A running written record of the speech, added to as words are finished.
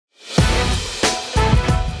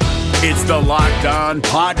It's the Locked On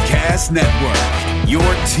Podcast Network, your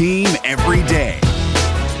team every day.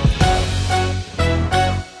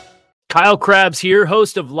 Kyle Krabs here,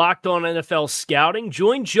 host of Locked On NFL Scouting.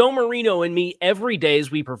 Join Joe Marino and me every day as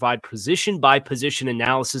we provide position-by-position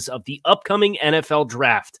analysis of the upcoming NFL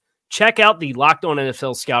Draft. Check out the Locked On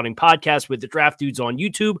NFL Scouting podcast with the Draft Dudes on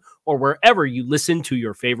YouTube or wherever you listen to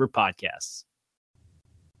your favorite podcasts.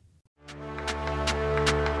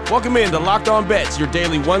 Welcome in to Locked On Bets, your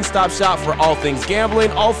daily one-stop shop for all things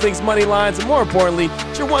gambling, all things money lines, and more importantly,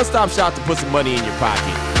 it's your one-stop shop to put some money in your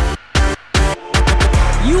pocket.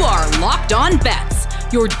 You are Locked On Bets,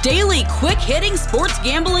 your daily quick-hitting sports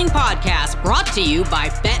gambling podcast brought to you by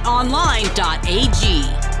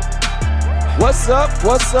BetOnline.ag. What's up?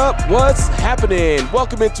 What's happening?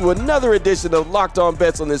 Welcome into another edition of Locked On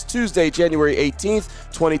Bets on this Tuesday, January 18th,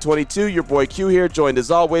 2022. Your boy Q here, joined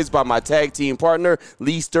as always by my tag team partner,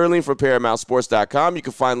 Lee Sterling from ParamountSports.com. You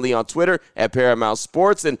can find Lee on Twitter at Paramount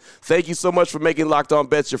Sports. And thank you so much for making Locked On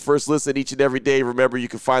Bets your first listen each and every day. Remember, you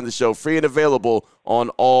can find the show free and available on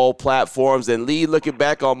all platforms. And Lee, looking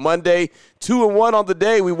back on Monday, 2-1 on the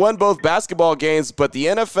day. We won both basketball games, but the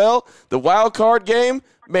NFL, the wild card game,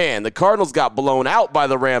 man, the Cardinals got blown out by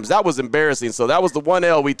the Rams. That was embarrassing. So that was the 1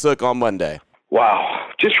 L we took on Monday. Wow.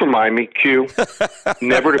 Just remind me, Q,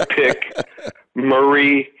 never to pick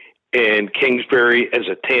Murray and Kingsbury as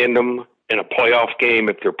a tandem in a playoff game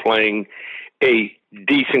if they're playing a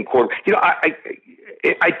decent quarter. You know, I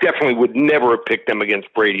definitely would never have picked them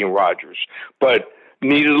against Brady and Rodgers, but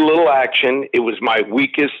needed a little action. It was my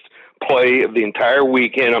weakest play of the entire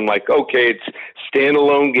weekend. I'm like, okay, it's a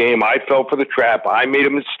standalone game. I fell for the trap. I made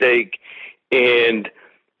a mistake. And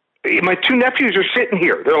my two nephews are sitting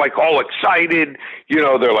here. They're like all excited. You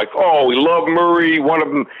know, they're like, oh, we love Murray. One of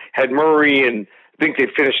them had Murray, and I think they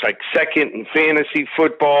finished like second in fantasy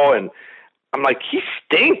football. And I'm like, he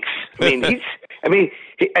stinks. He's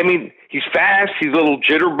fast. He's a little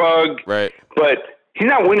jitterbug. Right. But he's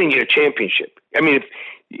not winning you a championship. I mean,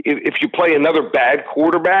 if you play another bad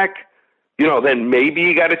quarterback, you know, then maybe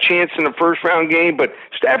you got a chance in the first round game. But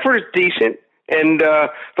Stafford is decent, and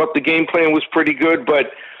thought the game plan was pretty good.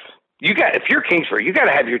 But if you're Kingsbury, you got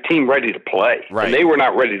to have your team ready to play, right. And they were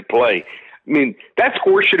not ready to play. I mean, that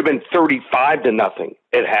score should have been 35-0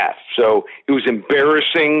 at half. So it was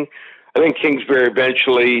embarrassing. I think Kingsbury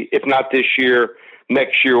eventually, if not this year,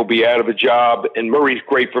 next year will be out of a job. And Murray's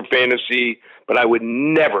great for fantasy, but I would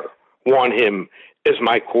never want him as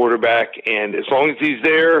my quarterback. And as long as he's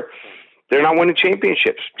there, they're not winning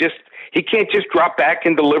championships. He can't just drop back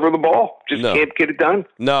and deliver the ball. Can't get it done.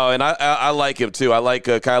 No, and I like him too. I like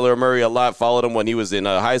Kyler Murray a lot. Followed him when he was in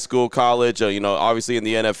high school, college, obviously in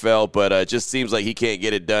the NFL, but it just seems like he can't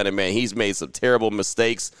get it done. And, man, he's made some terrible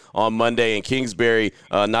mistakes on Monday. And Kingsbury,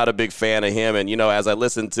 not a big fan of him. And, as I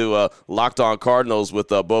listened to Locked On Cardinals with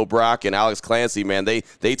Bo Brock and Alex Clancy, man, they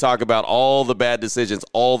talk about all the bad decisions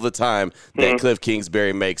all the time that Cliff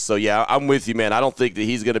Kingsbury makes. So, yeah, I'm with you, man. I don't think that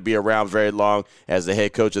he's going to be around very long as the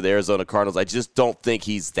head coach of the Arizona Cardinals. I just don't think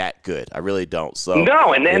he's that good. I really don't. So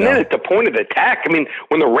no, and then at the point of attack, I mean,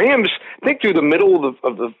 when the Rams, I think through the middle of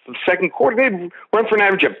the second quarter, they'd run for an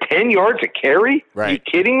average of 10 yards a carry. Right. Are you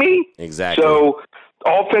kidding me? Exactly. So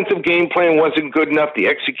offensive game plan wasn't good enough. The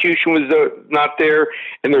execution was not there,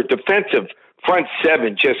 and their defensive front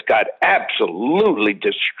seven just got absolutely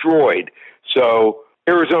destroyed. So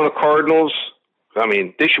Arizona Cardinals, I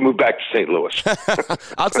mean, they should move back to St. Louis.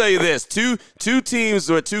 I'll tell you this. Two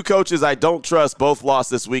teams or two coaches I don't trust both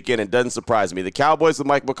lost this weekend. It doesn't surprise me. The Cowboys with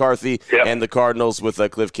Mike McCarthy and the Cardinals with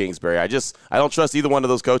Cliff Kingsbury. I don't trust either one of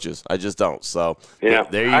those coaches. I just don't. So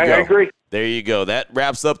there you go. I agree. There you go. That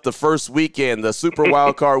wraps up the first weekend, the Super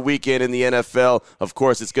Wildcard weekend in the NFL. Of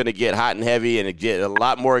course, it's going to get hot and heavy and get a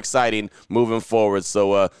lot more exciting moving forward.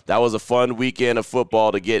 So that was a fun weekend of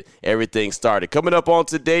football to get everything started. Coming up on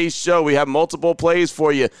today's show, we have multiple plays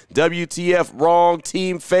for you. WTF, wrong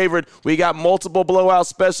team favorite. We got multiple blowout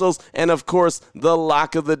specials. And, of course, the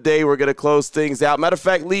lock of the day. We're going to close things out. Matter of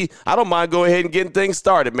fact, Lee, I don't mind going ahead and getting things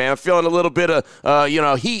started, man. I'm feeling a little bit of,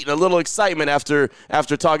 heat and a little excitement after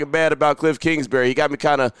talking bad about Cliff Kingsbury. He got me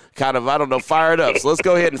kind of, I don't know, fired up. So let's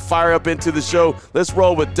go ahead and fire up into the show. Let's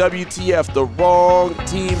roll with WTF, the wrong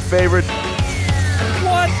team favorite.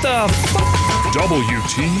 What the fuck?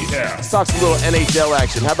 WTF. Let's talk some little NHL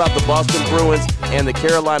action. How about the Boston Bruins and the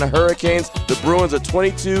Carolina Hurricanes? The Bruins are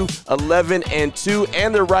 22-11-2,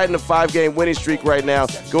 and they're riding a 5-game winning streak right now,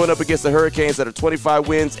 going up against the Hurricanes that are 25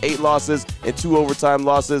 wins, 8 losses, and 2 overtime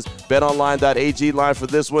losses. BetOnline.ag line for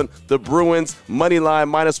this one. The Bruins money line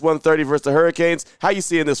 -130 versus the Hurricanes. How you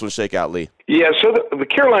seeing this one shake out, Lee? Yeah, so the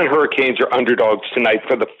Carolina Hurricanes are underdogs tonight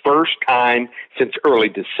for the first time since early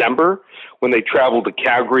December when they traveled to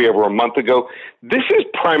Calgary over a month ago. This is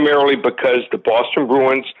primarily because the Boston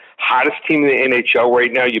Bruins, hottest team in the NHL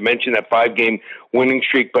right now, you mentioned that 5-game winning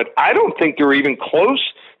streak, but I don't think they're even close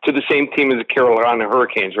to the same team as the Carolina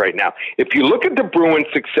Hurricanes right now. If you look at the Bruins'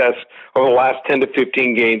 success over the last 10 to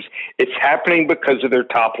 15 games, it's happening because of their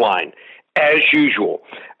top line. As usual,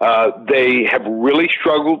 they have really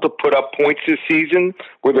struggled to put up points this season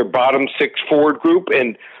with their bottom 6 forward group,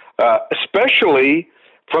 and especially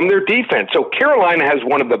from their defense. So Carolina has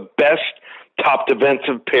one of the best top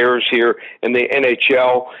defensive pairs here in the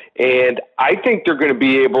NHL, and I think they're going to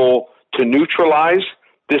be able to neutralize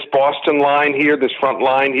this Boston line here, this front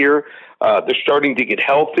line here. They're starting to get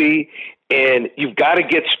healthy, and you've got to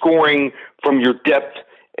get scoring from your depth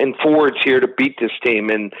and forwards here to beat this team.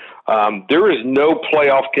 And there is no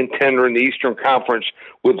playoff contender in the Eastern Conference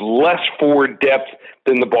with less forward depth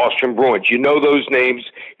than the Boston Bruins. You know those names,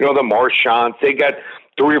 you know the Marchands. They got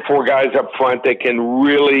 3 or 4 guys up front that can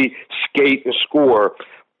really skate and score.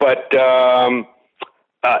 But in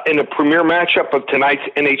a premier matchup of tonight's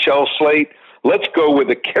NHL slate, let's go with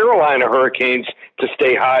the Carolina Hurricanes to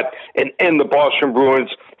stay hot and end the Boston Bruins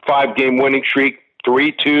 5-game winning streak,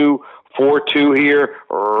 3-2, 4-2 here.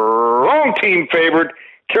 Wrong team favored.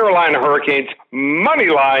 Carolina Hurricanes, money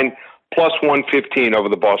line, plus 115 over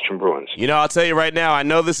the Boston Bruins. You know, I'll tell you right now, I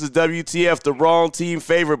know this is WTF, the wrong team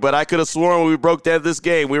favorite, but I could have sworn when we broke down this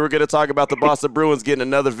game, we were going to talk about the Boston Bruins getting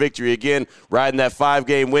another victory again, riding that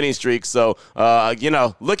 5-game winning streak. So,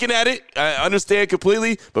 looking at it, I understand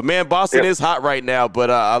completely, but man, Boston is hot right now, but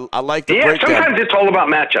I like the breakdown. Yeah, sometimes it's all about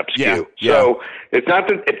matchups, too. Yeah. So it's not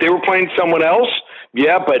that if they were playing someone else,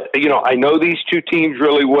 but, I know these two teams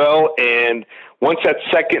really well, and once that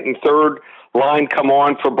second and third line come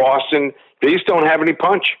on for Boston, they just don't have any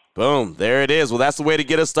punch. Boom. There it is. Well, that's the way to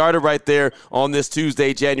get us started right there on this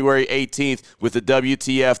Tuesday, January 18th with the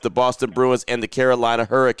WTF, the Boston Bruins, and the Carolina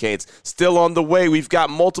Hurricanes. Still on the way, we've got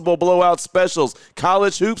multiple blowout specials,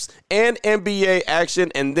 college hoops, and NBA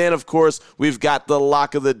action. And then, of course, we've got the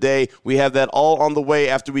lock of the day. We have that all on the way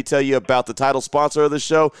after we tell you about the title sponsor of the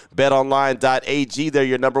show, betonline.ag. They're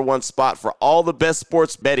your number one spot for all the best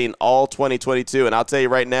sports betting all 2022. And I'll tell you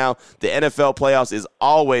right now, the NFL playoffs is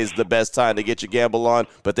always the best time to get your gamble on,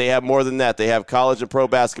 but they have more than that. They have college and pro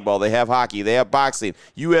basketball. They have hockey. They have boxing,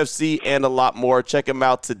 UFC, and a lot more. Check them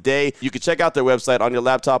out today. You can check out their website on your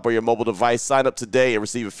laptop or your mobile device. Sign up today and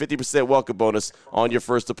receive a 50% welcome bonus on your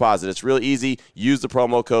first deposit. It's real easy. Use the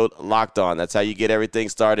promo code LOCKEDON. That's how you get everything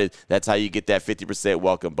started. That's how you get that 50%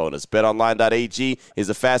 welcome bonus. BetOnline.ag is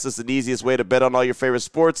the fastest and easiest way to bet on all your favorite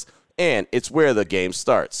sports, and it's where the game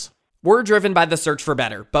starts. We're driven by the search for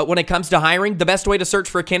better, but when it comes to hiring, the best way to search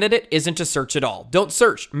for a candidate isn't to search at all. Don't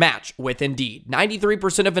search, match with Indeed.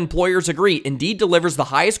 93% of employers agree Indeed delivers the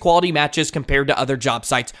highest quality matches compared to other job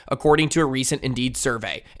sites, according to a recent Indeed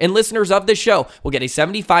survey. And listeners of this show will get a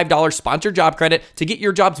 $75 sponsored job credit to get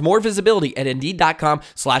your jobs more visibility at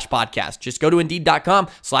Indeed.com/podcast. Just go to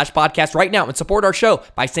Indeed.com/podcast right now and support our show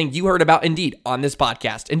by saying you heard about Indeed on this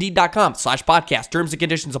podcast. Indeed.com/podcast. Terms and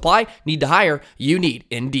conditions apply. Need to hire? You need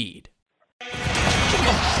Indeed.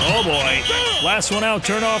 Oh, boy. Last one out.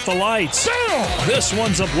 Turn off the lights. This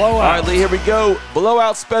one's a blowout. All right, Lee, here we go.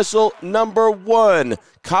 Blowout special number 1.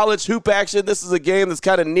 College hoop action. This is a game that's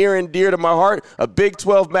kind of near and dear to my heart. A Big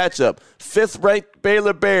 12 matchup. 5th-ranked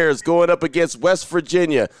Baylor Bears going up against West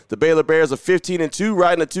Virginia. The Baylor Bears are 15-2,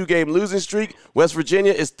 riding a 2-game losing streak. West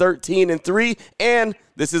Virginia is 13-3, and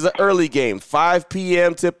this is an early game, 5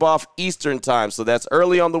 p.m. tip-off Eastern time. So that's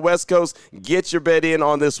early on the West Coast. Get your bet in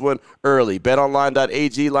on this one early.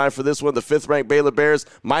 BetOnline.ag line for this one. The 5th-ranked Baylor Bears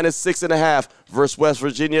 -6.5 versus West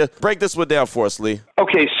Virginia. Break this one down for us, Lee.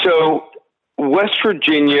 Okay, so West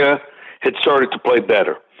Virginia had started to play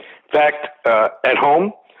better. In fact, at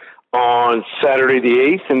home on Saturday the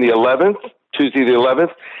 8th and the 11th, Tuesday the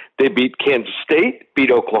 11th, they beat Kansas State,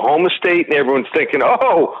 beat Oklahoma State, and everyone's thinking,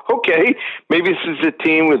 oh, okay, maybe this is a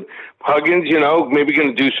team with Huggins, maybe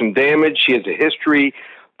going to do some damage. She has a history.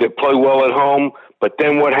 They play well at home. But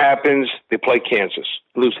then what happens? They play Kansas,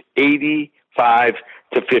 lose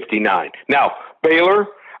 85-59. Now, Baylor,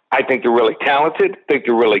 I think they're really talented. I think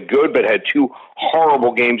they're really good, but had 2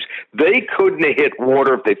 horrible games. They couldn't have hit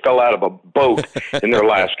water if they fell out of a boat in their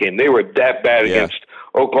last game. They were that bad against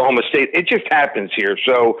Oklahoma State. It just happens here.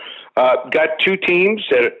 So got 2 teams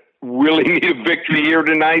that really need a victory here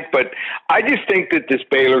tonight, but I just think that this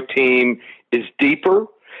Baylor team is deeper.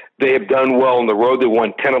 They have done well on the road. They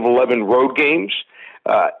won 10 of 11 road games,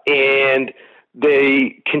 and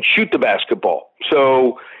they can shoot the basketball.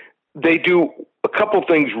 So they do a couple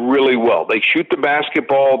things really well. They shoot the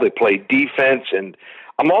basketball, they play defense, and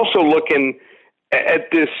I'm also looking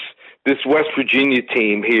at this West Virginia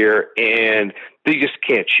team here, and they just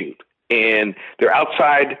can't shoot. And they're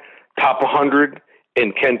outside top 100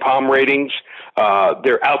 in Ken Palm ratings.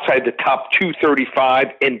 They're outside the top 235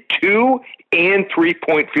 in 2- and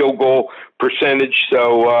 3-point field goal percentage.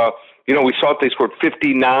 So, we saw it. They scored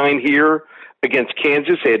 59 here against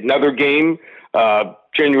Kansas. They had another game,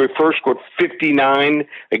 January 1st, scored 59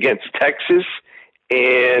 against Texas.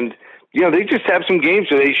 And, they just have some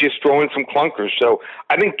games where they just throw in some clunkers. So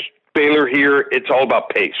I think Baylor here, it's all about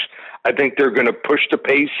pace. I think they're going to push the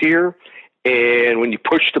pace here. And when you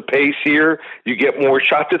push the pace here, you get more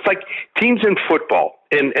shots. It's like teams in football.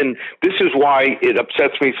 And this is why it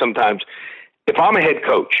upsets me sometimes. If I'm a head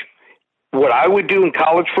coach, what I would do in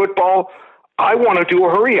college football, I want to do a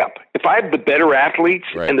hurry up. If I have the better athletes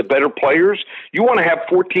and the better players, you want to have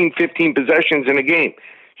 14, 15 possessions in a game.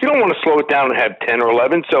 You don't want to slow it down and have 10 or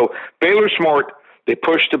 11. So Baylor's smart. They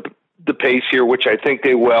push the pace here, which I think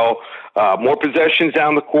they will. More possessions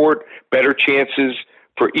down the court, better chances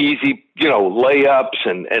for easy, layups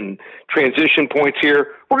and transition points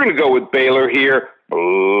here. We're going to go with Baylor here.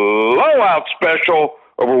 Blowout special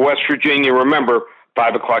over West Virginia. Remember,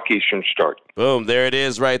 5 o'clock Eastern start. Boom, there it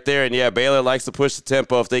is right there. And, yeah, Baylor likes to push the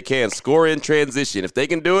tempo if they can. Score in transition. If they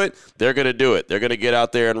can do it, they're going to do it. They're going to get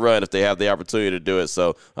out there and run if they have the opportunity to do it.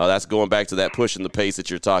 So that's going back to that pushing the pace that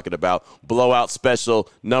you're talking about. Blowout special,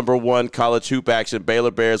 number 1 college hoop action,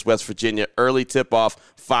 Baylor Bears, West Virginia. Early tip-off,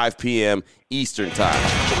 5 p.m. Eastern time.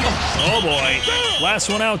 Oh, boy. Last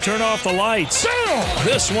one out, turn off the lights.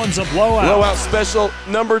 This one's a blowout. Blowout special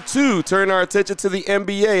number 2. Turn our attention to the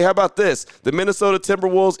NBA. How about this? The Minnesota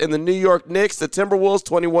Timberwolves and the New York Knicks. The Timberwolves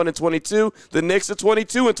 21-22. The Knicks are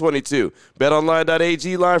 22-22.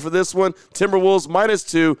 BetOnline.ag line for this one. Timberwolves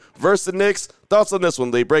 -2 versus the Knicks. Thoughts on this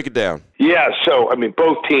one, Lee? Break it down. Yeah, so,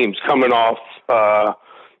 both teams coming off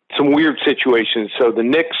some weird situations. So the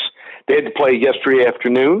Knicks, they had to play yesterday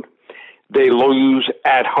afternoon. They lose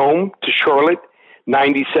at home to Charlotte,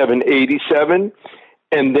 97-87.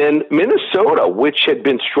 And then Minnesota, which had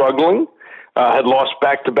been struggling, had lost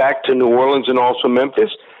back-to-back to New Orleans and also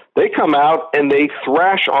Memphis. They come out and they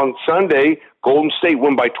thrash on Sunday. Golden State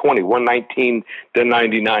win by 20,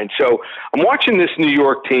 119-99. So I'm watching this New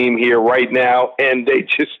York team here right now, and they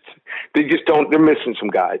just don't. They're missing some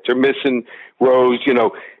guys. They're missing Rose.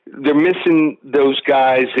 They're missing those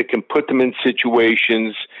guys that can put them in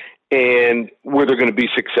situations and where they're going to be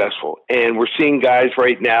successful. And we're seeing guys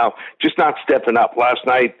right now just not stepping up. Last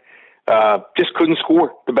night, just couldn't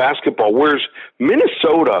score the basketball. Whereas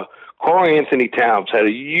Minnesota, Karl Anthony Towns had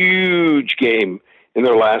a huge game in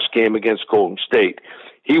their last game against Golden State.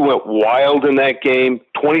 He went wild in that game,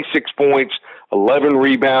 26 points, 11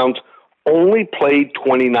 rebounds, only played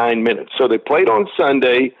 29 minutes. So they played on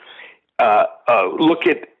Sunday. Look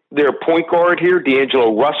at their point guard here,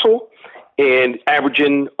 D'Angelo Russell, and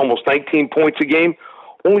averaging almost 19 points a game,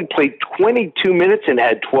 only played 22 minutes and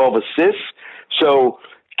had 12 assists. So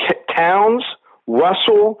Towns,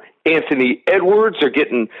 Russell, Anthony Edwards are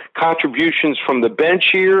getting contributions from the bench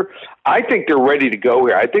here. I think they're ready to go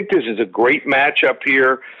here. I think this is a great matchup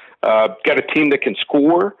here. Got a team that can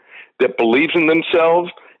score, that believes in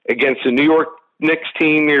themselves against the New York Knicks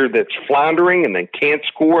team here that's floundering and then can't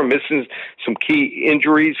score, missing some key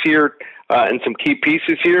injuries here and some key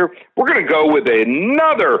pieces here. We're going to go with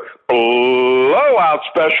another blowout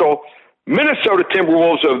special, Minnesota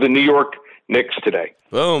Timberwolves of the New York Knicks today.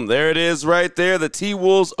 Boom, there it is right there. The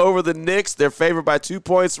T-Wolves over the Knicks. They're favored by 2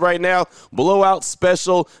 points right now. Blowout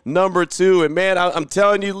special number 2. And, man, I'm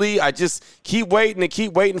telling you, Lee, I just keep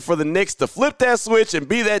waiting for the Knicks to flip that switch and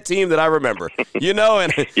be that team that I remember.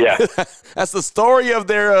 And yeah. That's the story of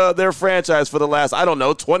their franchise for the last,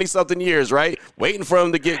 20-something years, right? Waiting for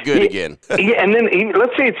them to get good again. Yeah, and then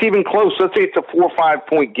let's say it's even close. Let's say it's a 4 or 5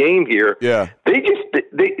 point game here. Yeah. They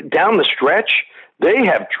down the stretch, they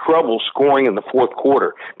have trouble scoring in the fourth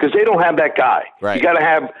quarter because they don't have that guy. Right. You got to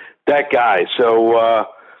have that guy. So,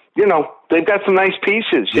 they've got some nice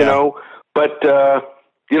pieces, but,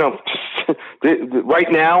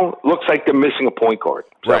 right now looks like they're missing a point guard.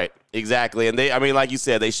 So. Right. Exactly. And like you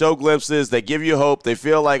said, they show glimpses. They give you hope. They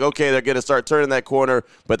feel like, okay, they're going to start turning that corner,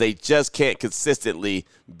 but they just can't consistently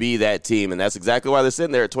be that team. And that's exactly why they're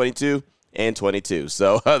sitting there at 22 and 22.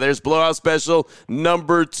 So there's blowout special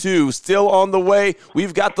number 2 still on the way.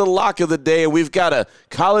 We've got the lock of the day, and we've got a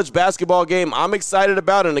college basketball game I'm excited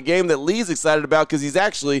about and a game that Lee's excited about because he's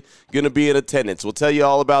actually going to be in attendance. We'll tell you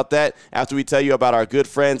all about that after we tell you about our good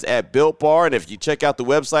friends at Built Bar. And if you check out the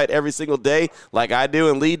website every single day like I do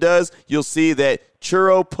and Lee does, you'll see that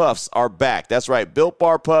Churro Puffs are back. That's right. Built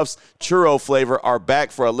Bar Puffs churro flavor are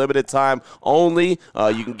back for a limited time only.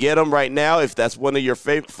 You can get them right now if that's one of your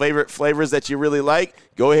favorite flavors that you really like.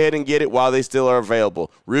 Go ahead and get it while they still are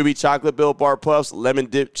available. Ruby Chocolate Built Bar Puffs, Lemon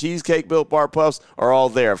Dip Cheesecake Built Bar Puffs are all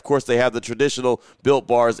there. Of course, they have the traditional Built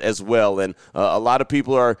Bars as well. And a lot of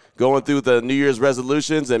people are going through the New Year's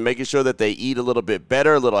resolutions and making sure that they eat a little bit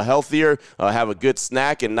better, a little healthier, have a good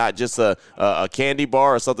snack and not just a candy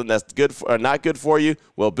bar or something that's good for, or not good for you.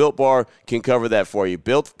 Well, Built Bar can cover that for you.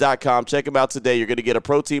 Built.com. Check them out today. You're going to get a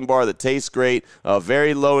protein bar that tastes great,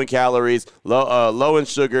 very low in calories, low in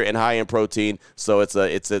sugar, and high in protein. So it's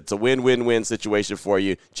a win-win-win situation for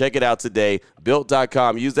you. Check it out today.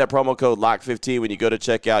 Built.com. Use that promo code LOCK15 when you go to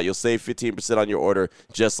checkout. You'll save 15% on your order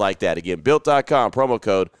just like that. Again, Built.com, promo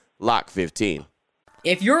code LOCK15.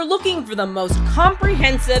 If you're looking for the most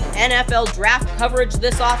comprehensive NFL draft coverage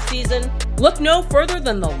this offseason, look no further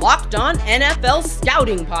than the Locked On NFL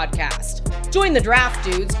Scouting Podcast. Join the draft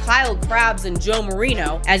dudes, Kyle Krabs and Joe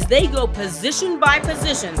Marino, as they go position by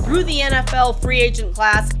position through the NFL free agent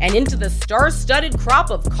class and into the star-studded crop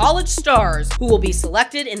of college stars who will be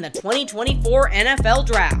selected in the 2024 NFL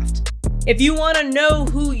Draft. If you want to know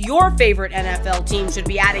who your favorite NFL team should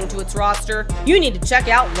be adding to its roster, you need to check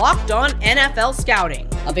out Locked On NFL Scouting,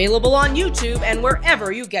 available on YouTube and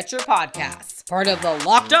wherever you get your podcasts. Part of the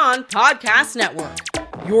Locked On Podcast Network,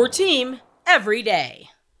 your team every day.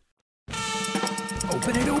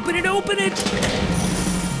 Open it, open it, open it.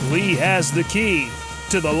 Lee has the key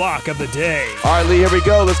to the lock of the day. All right, Lee, here we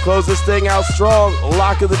go. Let's close this thing out strong.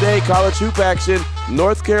 Lock of the day, college hoop action.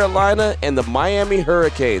 North Carolina and the Miami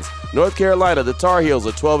Hurricanes. North Carolina, the Tar Heels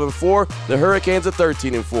are 12-4. The Hurricanes are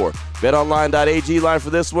 13-4. BetOnline.ag line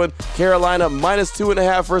for this one. Carolina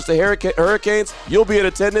 -2.5 versus the Hurricanes. You'll be in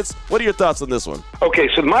attendance. What are your thoughts on this one? Okay,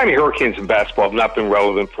 so the Miami Hurricanes in basketball have not been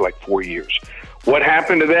relevant for like 4 years. What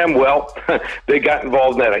happened to them? Well, they got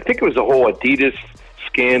involved in that. I think it was the whole Adidas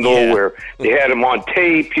scandal where they had him on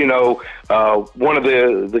tape. You know, one of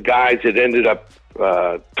the guys that ended up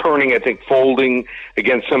turning, I think, folding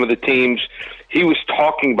against some of the teams. He was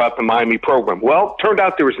talking about the Miami program. Well, turned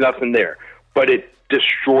out there was nothing there, but it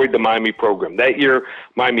destroyed the Miami program. That year,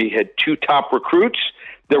 Miami had 2 top recruits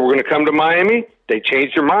that were going to come to Miami. They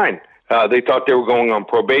changed their mind. They thought they were going on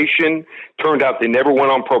probation. Turned out they never went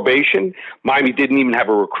on probation. Miami didn't even have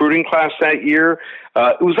a recruiting class that year.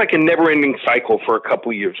 It was like a never-ending cycle for a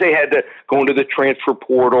couple of years. They had to go into the transfer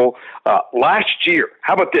portal. Last year,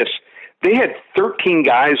 how about this? They had 13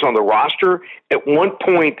 guys on the roster. At one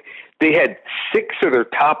point, they had 6 of their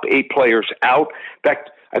top 8 players out. In fact,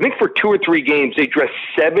 I think for 2 or 3 games, they dressed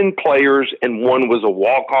 7 players and 1 was a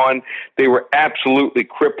walk-on. They were absolutely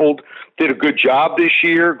crippled. Did a good job this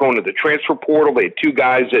year going to the transfer portal. They had 2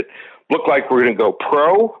 guys that looked like we're going to go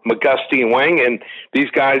pro, McGusty and Wang, and these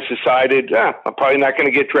guys decided, I'm probably not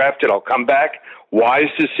going to get drafted. I'll come back. Wise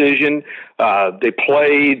decision. They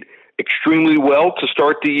played extremely well to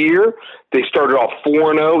start the year. They started off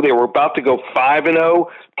 4-0. They were about to go 5-0.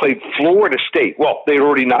 Played Florida State. Well, they'd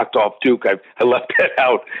already knocked off Duke. I left that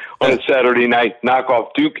out on a Saturday night. Knock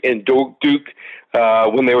off Duke and Duke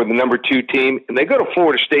when they were the number 2 team. And they go to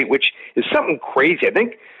Florida State, which is something crazy. I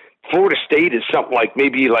think Florida State is something like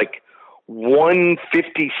maybe like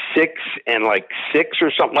 156 and like 6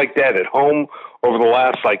 or something like that at home over the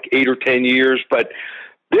last like 8 or 10 years. But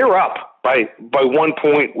they're up by 1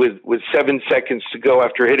 point with 7 seconds to go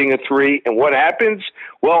after hitting a 3. And what happens?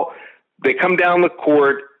 Well, they come down the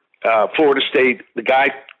court, Florida State. The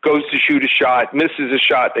guy goes to shoot a shot, misses a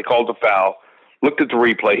shot. They called a foul. Looked at the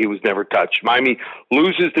replay. He was never touched. Miami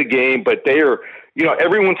loses the game, but they are, you know,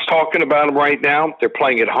 everyone's talking about them right now. They're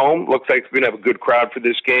playing at home. Looks like they're going to have a good crowd for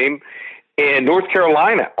this game. And North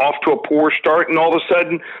Carolina off to a poor start, and all of a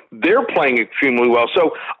sudden they're playing extremely well.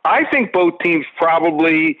 So I think both teams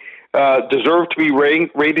probably deserve to be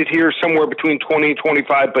rated here somewhere between 20 and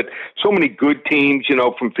 25, but so many good teams, you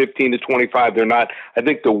know, from 15 to 25, they're not. I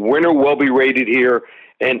think the winner will be rated here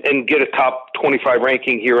and get a top 25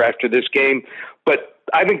 ranking here after this game. But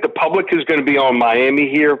I think the public is going to be on Miami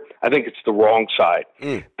here. I think it's the wrong side.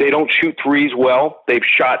 They don't shoot threes well. They've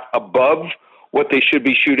shot above what they should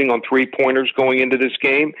be shooting on 3-pointers going into this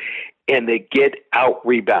game, and they get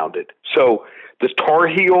out-rebounded. So the Tar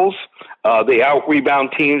Heels, they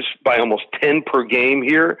out-rebound teams by almost 10 per game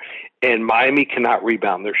here, and Miami cannot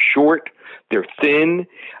rebound. They're short. They're thin.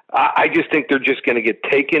 I just think they're just going to get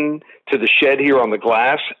taken to the shed here on the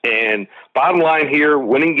glass. And bottom line here,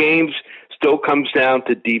 winning games still comes down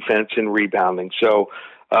to defense and rebounding. So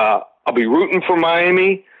I'll be rooting for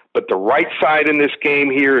Miami, but the right side in this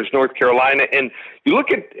game here is North Carolina. And you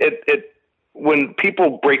look at when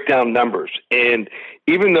people break down numbers, and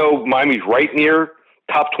even though Miami's right near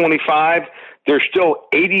top 25, they're still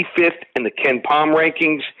 85th in the Ken Palm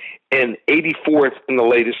rankings and 84th in the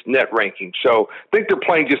latest net ranking. So I think they're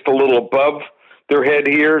playing just a little above their head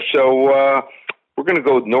here. So we're going to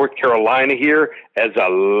go with North Carolina here as a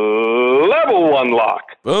level 1 lock.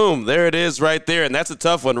 Boom, there it is right there. And that's a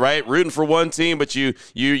tough one, right? Rooting for one team, but you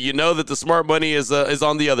know that the smart money is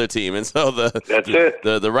on the other team. And so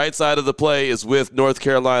the right side of the play is with North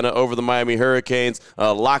Carolina over the Miami Hurricanes.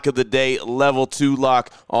 Lock of the day, level 2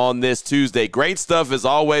 lock on this Tuesday. Great stuff as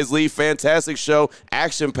always, Lee. Fantastic show,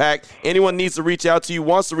 action-packed. Anyone needs to reach out to you,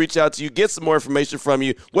 wants to reach out to you, get some more information from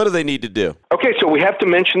you, what do they need to do? Okay, so we have to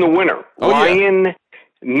mention the winner. Ryan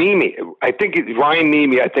Niemi. Ryan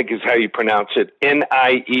Niemi, I think is how you pronounce it.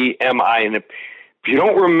 Niemi. And if you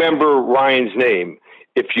don't remember Ryan's name,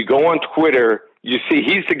 if you go on Twitter, you see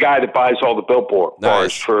he's the guy that buys all the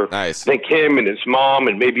billboards for I think him and his mom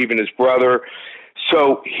and maybe even his brother.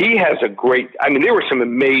 So he has there were some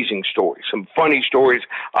amazing stories, some funny stories.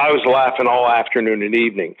 I was laughing all afternoon and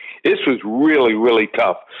evening. This was really, really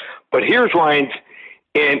tough. But here's Ryan's,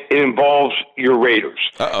 and it involves your Raiders.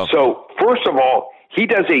 Uh-oh. So first of all, he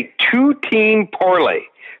does a 2-team parlay.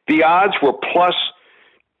 The odds were plus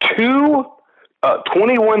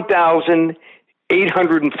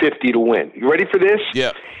 21,850 to win. You ready for this?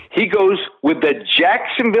 Yeah. He goes with the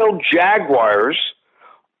Jacksonville Jaguars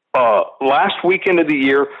last weekend of the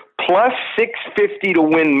year, plus 650 to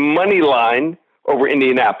win money line over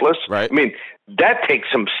Indianapolis. Right. I mean, that takes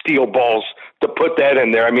some steel balls to put that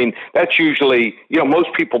in there. I mean, that's usually,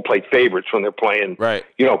 most people play favorites when they're playing, right,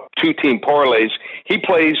 2-team parlays. He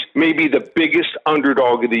plays maybe the biggest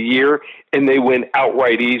underdog of the year, and they win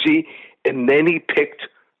outright easy. And then he picked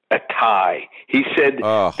a tie. He said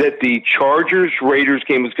that the Chargers-Raiders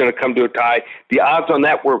game was going to come to a tie. The odds on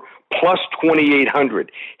that were plus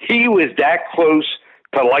 2,800. He was that close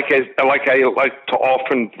to, like I like to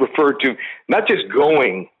often refer to, not just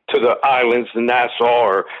going to the islands, the Nassau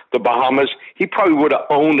or the Bahamas. He probably would have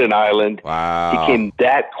owned an island. Wow. He came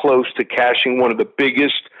that close to cashing one of the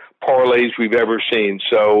biggest parlays we've ever seen.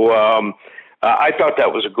 So I thought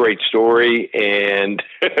that was a great story, and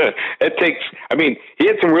he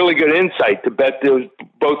had some really good insight to bet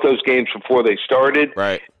both those games before they started.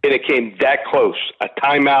 Right. And it came that close. A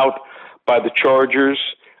timeout by the Chargers,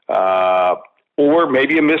 or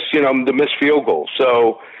maybe the missed field goal.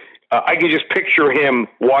 So I can just picture him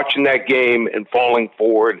watching that game and falling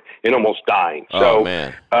forward and almost dying. So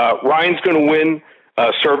man. Ryan's going to win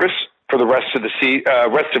service for the rest of the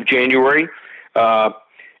rest of January.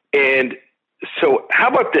 And so how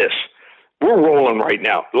about this? We're rolling right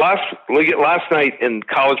now. Last night in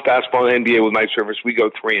college basketball and NBA with my service, we go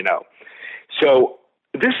 3-0. So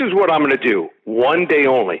this is what I'm going to do, one day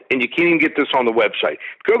only, and you can't even get this on the website.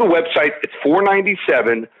 Go to the website. It's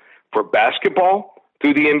 $4.97 for basketball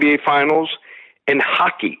through the NBA Finals and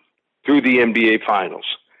hockey through the NBA Finals.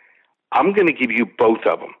 I'm going to give you both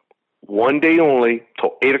of them, one day only,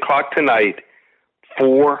 till 8 o'clock tonight,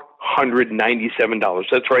 $497.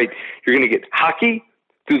 That's right. You're going to get hockey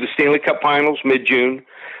through the Stanley Cup Finals mid-June,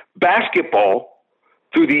 basketball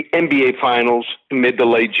through the NBA Finals mid to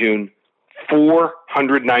late June,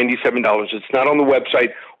 $497. It's not on the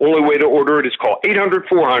website. Only way to order it is call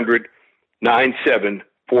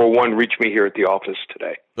 800-400-9741. Reach me here at the office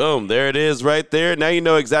today. Boom, there it is right there. Now you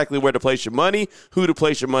know exactly where to place your money, who to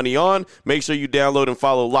place your money on. Make sure you download and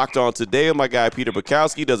follow Locked On Today. My guy Peter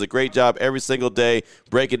Bukowski does a great job every single day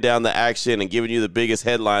breaking down the action and giving you the biggest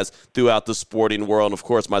headlines throughout the sporting world. And, of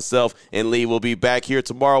course, myself and Lee will be back here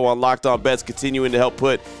tomorrow on Locked On Bets, continuing to help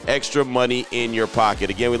put extra money in your pocket.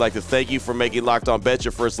 Again, we'd like to thank you for making Locked On Bets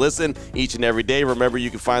your first listen each and every day. Remember, you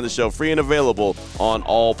can find the show free and available on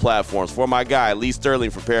all platforms. For my guy, Lee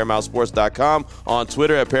Sterling from ParamountSports.com, on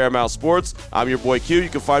Twitter at Paramount Sports. I'm your boy Q. You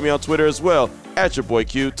can find me on Twitter as well at your boy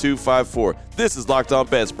Q254. This is Locked On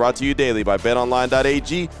Bets, brought to you daily by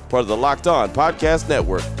BetOnline.ag, part of the Locked On Podcast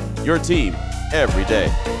Network. Your team every day.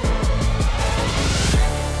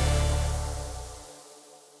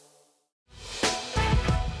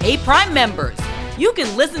 Hey, Prime members, you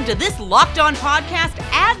can listen to this Locked On podcast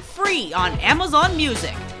ad-free on Amazon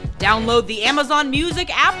Music. Download the Amazon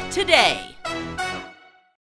Music app today.